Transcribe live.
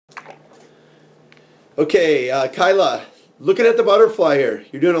Okay, Kyla, looking at the butterfly here.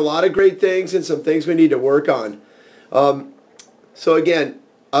 You're doing a lot of great things and some things we need to work on. So again,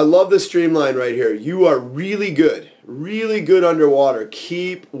 I love the streamline right here. You are really good underwater.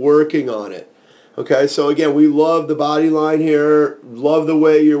 Keep working on it. Okay, so again, we love the body line here. Love the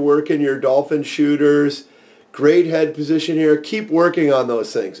way you're working your dolphin shooters. Great head position here. Keep working on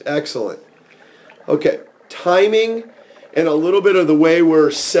those things. Excellent. Okay, timing and a little bit of the way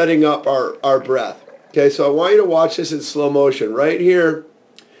we're setting up our breath. Okay, so I want you to watch this in slow motion. Right here,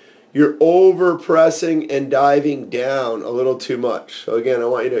 you're over pressing and diving down a little too much. So again, I'm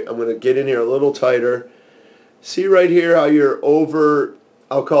going to get in here a little tighter. See right here how you're over,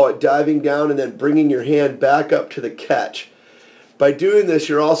 I'll call it diving down and then bringing your hand back up to the catch. By doing this,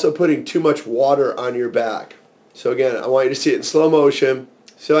 you're also putting too much water on your back. So again, I want you to see it in slow motion.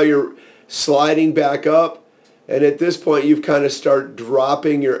 See how you're sliding back up, and at this point you've kind of start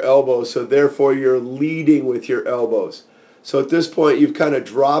dropping your elbows, so therefore you're leading with your elbows. So at this point you've kind of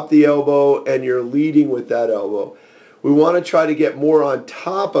dropped the elbow and you're leading with that elbow. We want to try to get more on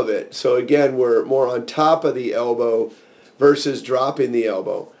top of it. So again, we're more on top of the elbow versus dropping the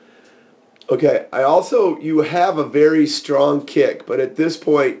elbow. Okay, you have a very strong kick, but at this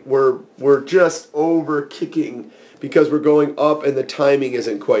point we're just over kicking because we're going up and the timing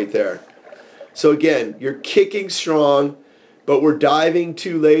isn't quite there. So again, you're kicking strong, but we're diving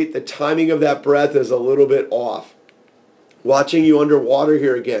too late. The timing of that breath is a little bit off. Watching you underwater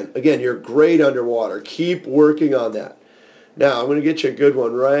here again. Again, you're great underwater. Keep working on that. Now, I'm going to get you a good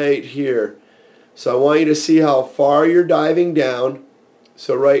one right here. So I want you to see how far you're diving down.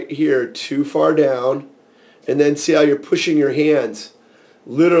 So right here, too far down. And then see how you're pushing your hands,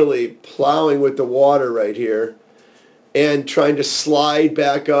 literally plowing with the water right here, and trying to slide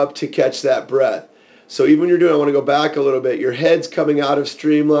back up to catch that breath. So even when you're doing, I want to go back a little bit, your head's coming out of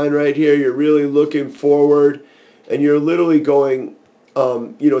streamline right here, you're really looking forward, and you're literally going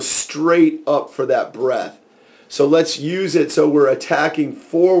straight up for that breath. So let's use it so we're attacking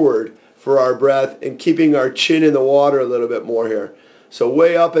forward for our breath and keeping our chin in the water a little bit more here. So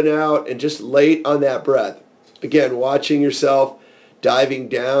way up and out and just late on that breath. Again, watching yourself, diving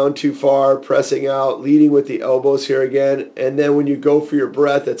down too far, pressing out, leading with the elbows here again, and then when you go for your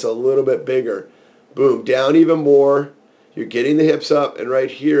breath, it's a little bit bigger. Boom, down even more. You're getting the hips up, and right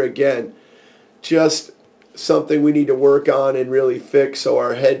here again, just something we need to work on and really fix so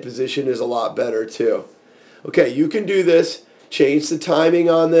our head position is a lot better too. Okay, you can do this. Change the timing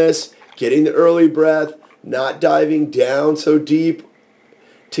on this, getting the early breath, not diving down so deep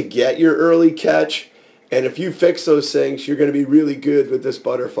to get your early catch. And if you fix those things, you're going to be really good with this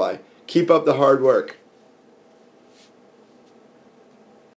butterfly. Keep up the hard work.